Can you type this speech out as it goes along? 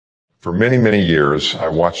For many, many years, I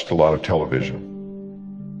watched a lot of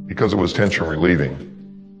television because it was tension relieving.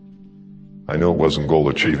 I knew it wasn't goal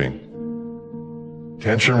achieving.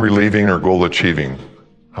 Tension relieving or goal achieving?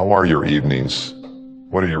 How are your evenings?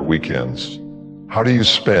 What are your weekends? How do you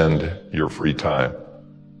spend your free time?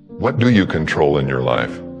 What do you control in your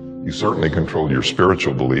life? You certainly control your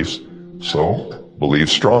spiritual beliefs, so believe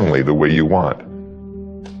strongly the way you want.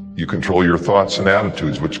 You control your thoughts and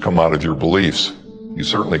attitudes which come out of your beliefs. You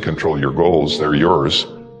certainly control your goals, they're yours.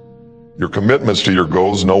 Your commitments to your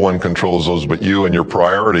goals, no one controls those but you, and your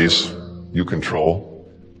priorities, you control.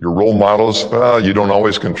 Your role models, you don't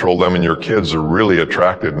always control them, and your kids are really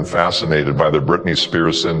attracted and fascinated by the Britney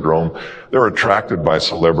Spears syndrome. They're attracted by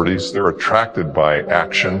celebrities. They're attracted by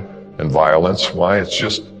action and violence. Why? It's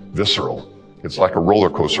just visceral. It's like a roller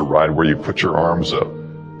coaster ride where you put your arms up.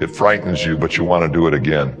 It frightens you, but you want to do it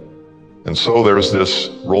again. And so there's this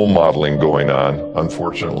role modeling going on.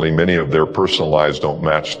 Unfortunately, many of their personal lives don't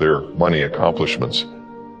match their money accomplishments.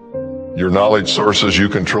 Your knowledge sources, you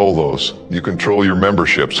control those. You control your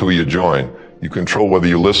memberships, who you join. You control whether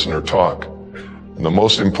you listen or talk. And the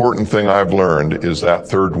most important thing I've learned is that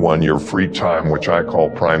third one, your free time, which I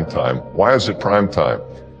call prime time. Why is it prime time?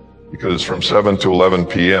 Because it's from 7 to 11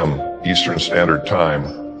 p.m. Eastern Standard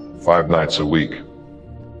Time, 5 nights a week.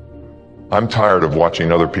 I'm tired of watching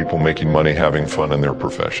other people making money having fun in their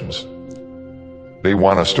professions. They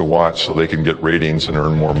want us to watch so they can get ratings and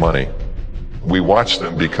earn more money. We watch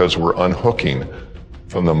them because we're unhooking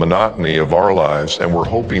from the monotony of our lives, and we're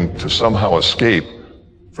hoping to somehow escape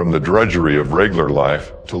from the drudgery of regular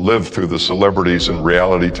life to live through the celebrities and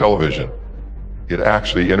reality television. It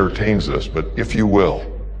actually entertains us, but if you will,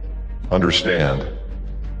 understand,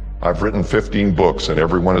 I've written 15 books and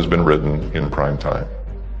every one has been written in prime time.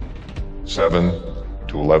 7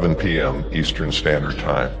 to 11 p.m. Eastern Standard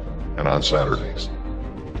Time and on Saturdays.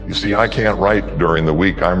 You see, I can't write during the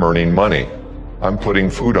week. I'm earning money. I'm putting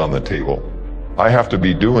food on the table. I have to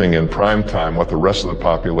be doing in prime time what the rest of the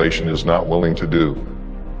population is not willing to do.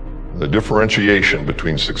 The differentiation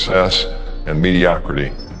between success and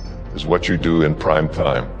mediocrity is what you do in prime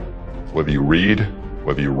time. Whether you read,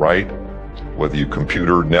 whether you write, whether you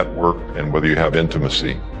computer network, and whether you have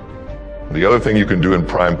intimacy. The other thing you can do in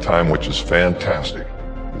prime time, which is fantastic,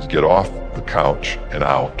 is get off the couch and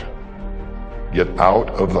out. Get out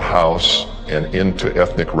of the house and into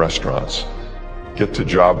ethnic restaurants. Get to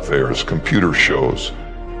job fairs, computer shows,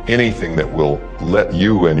 anything that will let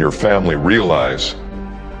you and your family realize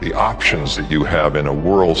the options that you have in a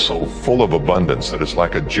world so full of abundance that it's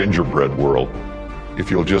like a gingerbread world.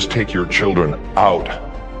 If you'll just take your children out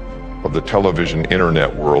of the television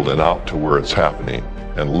internet world and out to where it's happening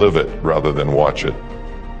and live it rather than watch it.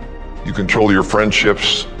 You control your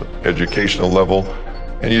friendships, educational level,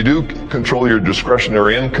 and you do control your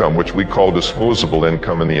discretionary income, which we call disposable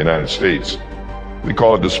income in the United States. We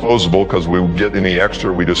call it disposable because we get any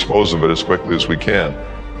extra, we dispose of it as quickly as we can.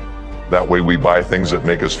 That way we buy things that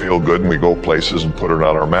make us feel good and we go places and put it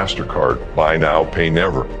on our MasterCard. Buy now, pay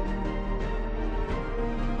never.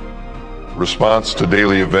 Response to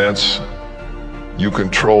daily events, you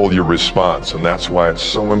control your response, and that's why it's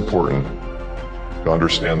so important to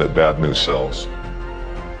understand that bad news sells.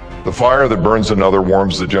 The fire that burns another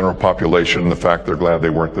warms the general population, and the fact they're glad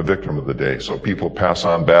they weren't the victim of the day. So people pass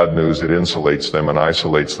on bad news, it insulates them and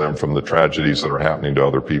isolates them from the tragedies that are happening to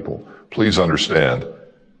other people. Please understand,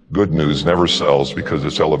 good news never sells because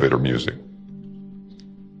it's elevator music.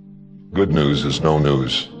 Good news is no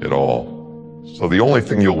news at all. So the only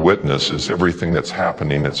thing you'll witness is everything that's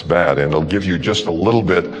happening that's bad, and it'll give you just a little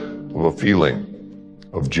bit of a feeling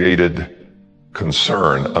of jaded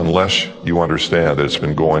concern unless you understand that it's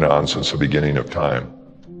been going on since the beginning of time.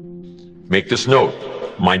 Make this note.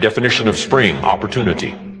 My definition of spring,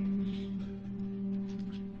 opportunity.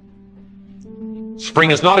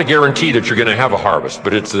 Spring is not a guarantee that you're going to have a harvest,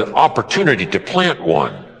 but it's an opportunity to plant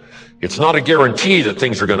one. It's not a guarantee that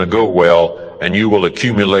things are going to go well and you will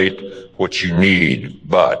accumulate what you need,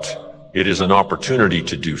 but it is an opportunity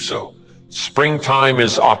to do so. Springtime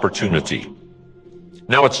is opportunity.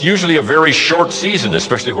 Now, it's usually a very short season,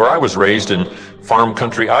 especially where I was raised in farm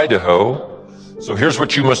country, Idaho. So here's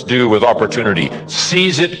what you must do with opportunity.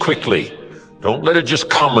 Seize it quickly. Don't let it just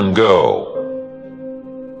come and go.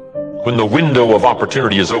 When the window of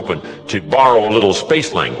opportunity is open, to borrow a little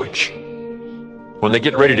space language, when they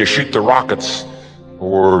get ready to shoot the rockets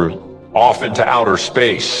or off into outer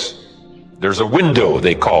space, there's a window,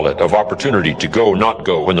 they call it, of opportunity to go, not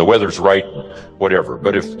go, when the weather's right, whatever.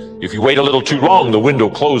 But if you wait a little too long, the window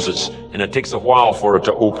closes, and it takes a while for it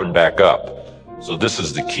to open back up. So this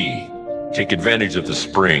is the key. Take advantage of the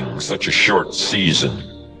spring, such a short season.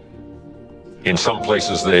 In some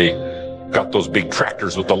places, they got those big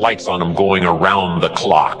tractors with the lights on them going around the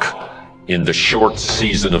clock in the short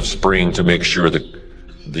season of spring to make sure that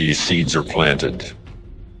the seeds are planted.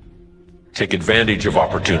 Take advantage of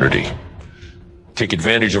opportunity. Take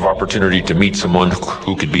advantage of opportunity to meet someone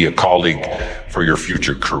who could be a colleague for your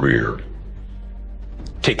future career.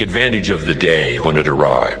 Take advantage of the day when it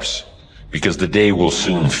arrives, because the day will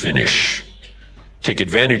soon finish. Take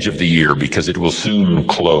advantage of the year because it will soon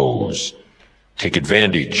close. Take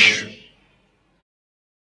advantage.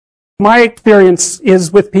 My experience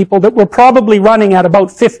is with people that we're probably running at about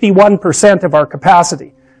 51% of our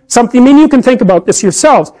capacity. Something, I mean, you can think about this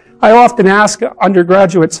yourselves. I often ask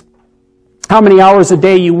undergraduates how many hours a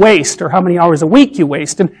day you waste or how many hours a week you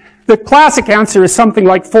waste. And the classic answer is something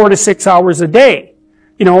like 4 to 6 hours a day.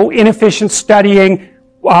 You know, inefficient studying,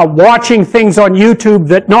 watching things on YouTube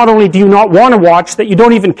that not only do you not want to watch, that you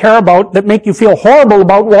don't even care about, that make you feel horrible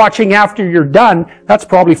about watching after you're done. That's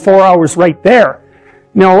probably 4 hours right there.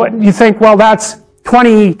 You know, you think, well, that's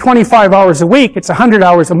 25 hours a week. It's 100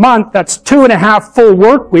 hours a month. That's 2.5 full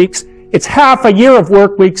work weeks. It's half a year of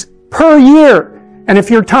work weeks per year. And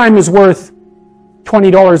if your time is worth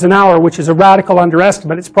 $20 an hour, which is a radical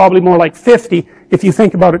underestimate, it's probably more like 50 if you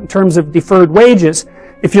think about it in terms of deferred wages.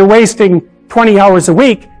 If you're wasting 20 hours a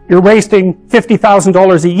week, you're wasting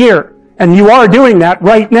 $50,000 a year. And you are doing that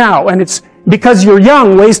right now. And it's because you're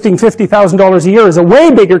young, wasting $50,000 a year is a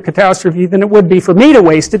way bigger catastrophe than it would be for me to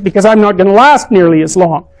waste it, because I'm not going to last nearly as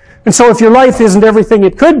long. And so if your life isn't everything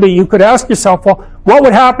it could be, you could ask yourself, well, what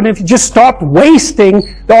would happen if you just stopped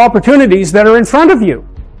wasting the opportunities that are in front of you?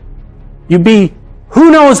 You'd be,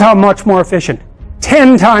 who knows how much more efficient?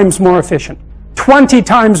 10 times more efficient. 20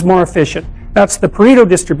 times more efficient. That's the Pareto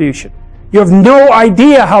distribution. You have no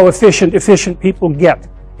idea how efficient people get.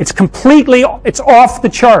 It's off the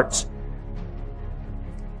charts.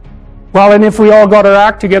 Well, and if we all got our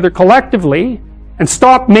act together collectively and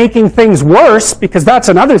stop making things worse, because that's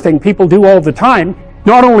another thing people do all the time,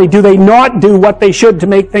 not only do they not do what they should to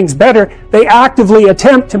make things better, they actively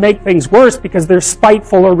attempt to make things worse because they're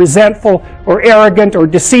spiteful or resentful or arrogant or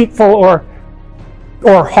deceitful or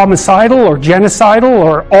homicidal or genocidal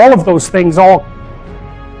or all of those things all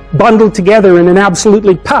bundled together in an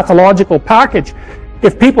absolutely pathological package.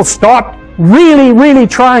 If people stopped really, really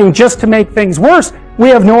trying just to make things worse, we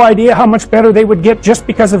have no idea how much better they would get just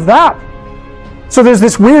because of that. So there's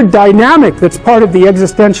this weird dynamic that's part of the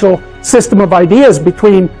existential system of ideas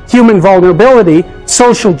between human vulnerability,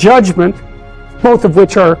 social judgment, both of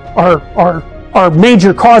which are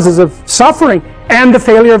major causes of suffering, and the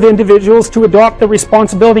failure of individuals to adopt the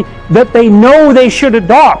responsibility that they know they should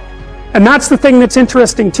adopt. And that's the thing that's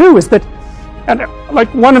interesting too, is that, and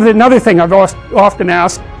like another thing I've often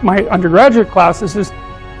asked my undergraduate classes is,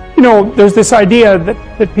 you know, there's this idea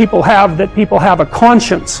that people have a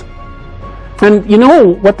conscience. And you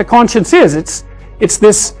know what the conscience is. It's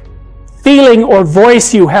this feeling or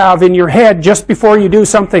voice you have in your head just before you do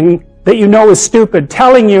something that you know is stupid,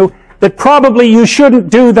 telling you that probably you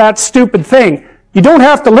shouldn't do that stupid thing. You don't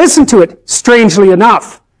have to listen to it, strangely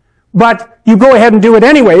enough. But you go ahead and do it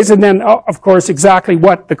anyways, and then, of course, exactly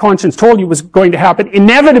what the conscience told you was going to happen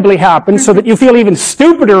inevitably happens, so that you feel even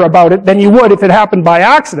stupider about it than you would if it happened by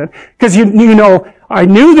accident. Because you know, I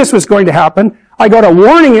knew this was going to happen, I got a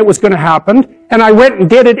warning it was going to happen, and I went and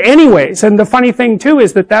did it anyways. And the funny thing, too,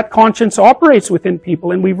 is that conscience operates within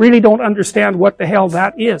people, and we really don't understand what the hell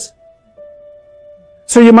that is.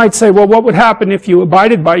 So you might say, well, what would happen if you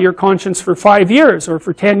abided by your conscience for 5 years or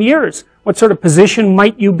for 10 years? What sort of position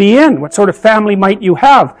might you be in? What sort of family might you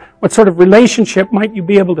have? What sort of relationship might you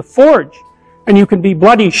be able to forge? And you can be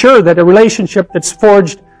bloody sure that a relationship that's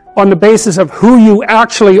forged on the basis of who you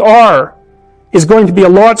actually are is going to be a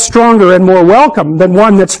lot stronger and more welcome than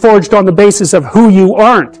one that's forged on the basis of who you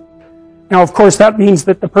aren't. Now, of course, that means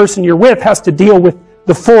that the person you're with has to deal with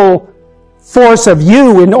the full force of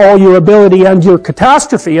you in all your ability and your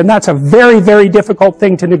catastrophe, and that's a very, very difficult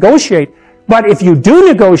thing to negotiate. But if you do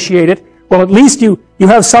negotiate it, well, at least you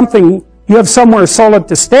have something, you have somewhere solid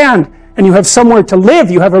to stand, and you have somewhere to live.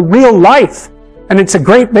 You have a real life, and it's a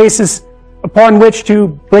great basis upon which to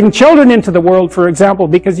bring children into the world, for example,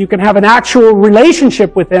 because you can have an actual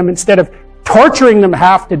relationship with them instead of torturing them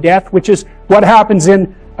half to death, which is what happens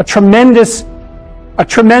in a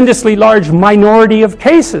tremendously large minority of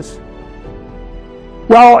cases.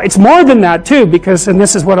 Well, it's more than that too, because, and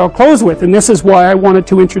this is what I'll close with, and this is why I wanted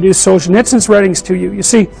to introduce Solzhenitsyn's writings to you. You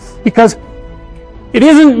see, because it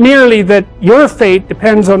isn't merely that your fate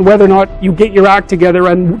depends on whether or not you get your act together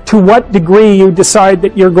and to what degree you decide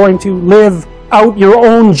that you're going to live out your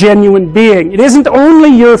own genuine being. It isn't only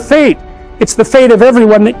your fate. It's the fate of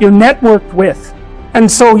everyone that you're networked with. And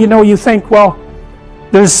so, you know, you think, well,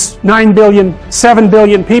 there's 9 billion, 7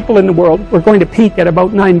 billion people in the world. We're going to peak at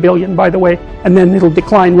about 9 billion, by the way, and then it'll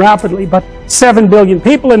decline rapidly. But 7 billion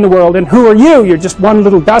people in the world, and who are you? You're just one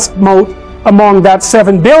little dust mote among that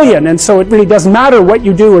 7 billion. And so it really doesn't matter what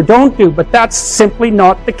you do or don't do, but that's simply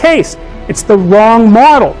not the case. It's the wrong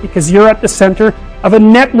model, because you're at the center of a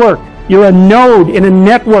network. You're a node in a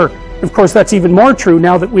network. Of course, that's even more true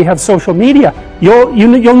now that we have social media. You'll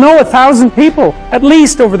know 1,000 people, at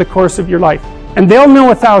least over the course of your life. And they'll know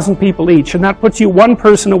 1,000 people each, and that puts you one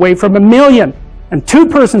person away from 1 million, and 2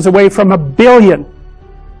 persons away from 1 billion.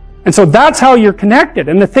 And so that's how you're connected.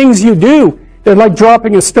 And the things you do, they're like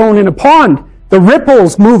dropping a stone in a pond. The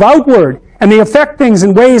ripples move outward, and they affect things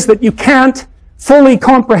in ways that you can't fully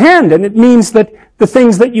comprehend. And it means that the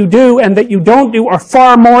things that you do and that you don't do are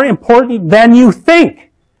far more important than you think.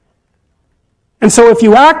 And so if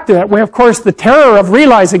you act that way, of course, the terror of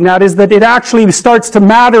realizing that is that it actually starts to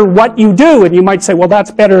matter what you do. And you might say, well, that's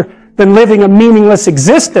better than living a meaningless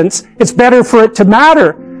existence. It's better for it to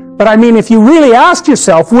matter. But I mean, if you really asked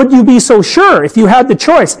yourself, would you be so sure if you had the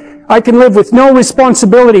choice? I can live with no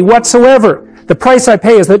responsibility whatsoever. The price I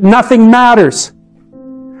pay is that nothing matters.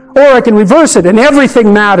 Or I can reverse it and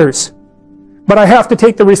everything matters. But I have to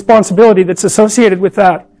take the responsibility that's associated with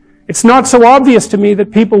that. It's not so obvious to me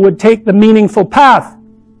that people would take the meaningful path.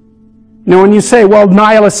 You know, when you say, well,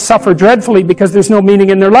 nihilists suffer dreadfully because there's no meaning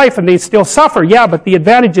in their life, and they still suffer. Yeah, but the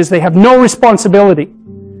advantage is they have no responsibility.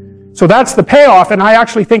 So that's the payoff, and I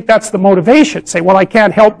actually think that's the motivation. Say, well, I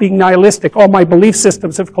can't help being nihilistic. All my belief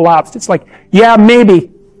systems have collapsed. It's like, yeah,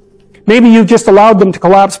 maybe. Maybe you just allowed them to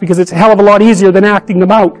collapse because it's a hell of a lot easier than acting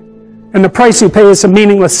them out. And the price you pay is some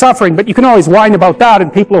meaningless suffering, but you can always whine about that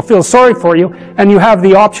and people will feel sorry for you, and you have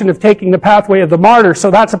the option of taking the pathway of the martyr,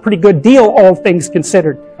 so that's a pretty good deal, all things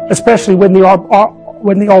considered, especially when the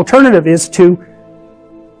alternative is to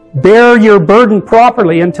bear your burden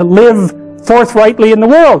properly and to live forthrightly in the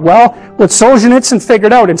world. Well, what Solzhenitsyn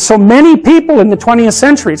figured out, and so many people in the 20th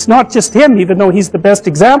century, it's not just him, even though he's the best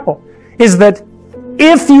example, is that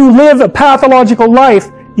if you live a pathological life,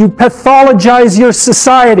 you pathologize your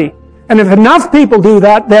society. And if enough people do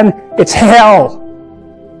that, then it's hell.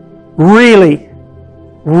 Really.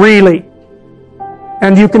 Really.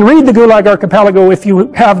 And you can read the Gulag Archipelago if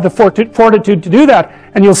you have the fortitude to do that,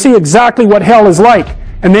 and you'll see exactly what hell is like.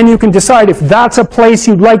 And then you can decide if that's a place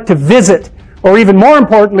you'd like to visit, or even more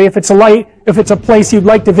importantly, if it's a place you'd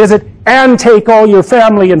like to visit and take all your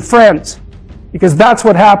family and friends. Because that's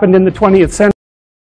what happened in the 20th century.